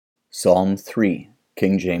Psalm 3,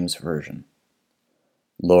 King James Version.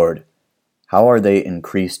 Lord, how are they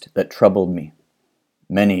increased that troubled me?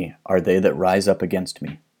 Many are they that rise up against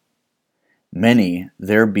me. Many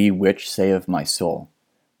there be which say of my soul,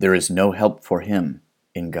 there is no help for him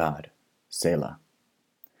in God. Selah.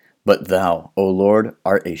 But thou, O Lord,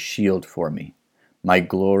 art a shield for me, my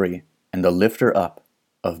glory, and the lifter up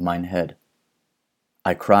of mine head.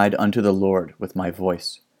 I cried unto the Lord with my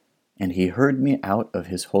voice, and he heard me out of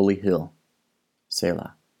his holy hill.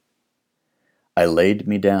 Selah. I laid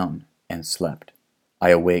me down and slept. I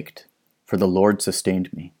awaked, for the Lord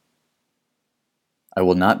sustained me. I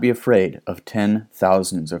will not be afraid of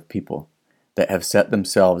 10,000s of people that have set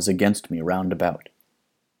themselves against me round about.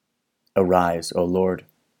 Arise, O Lord,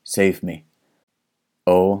 save me,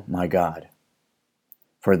 O my God.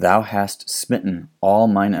 For thou hast smitten all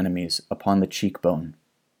mine enemies upon the cheekbone.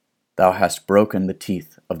 Thou hast broken the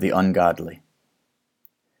teeth of the ungodly.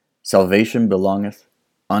 Salvation belongeth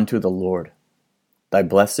unto the Lord. Thy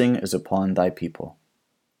blessing is upon thy people.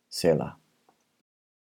 Selah.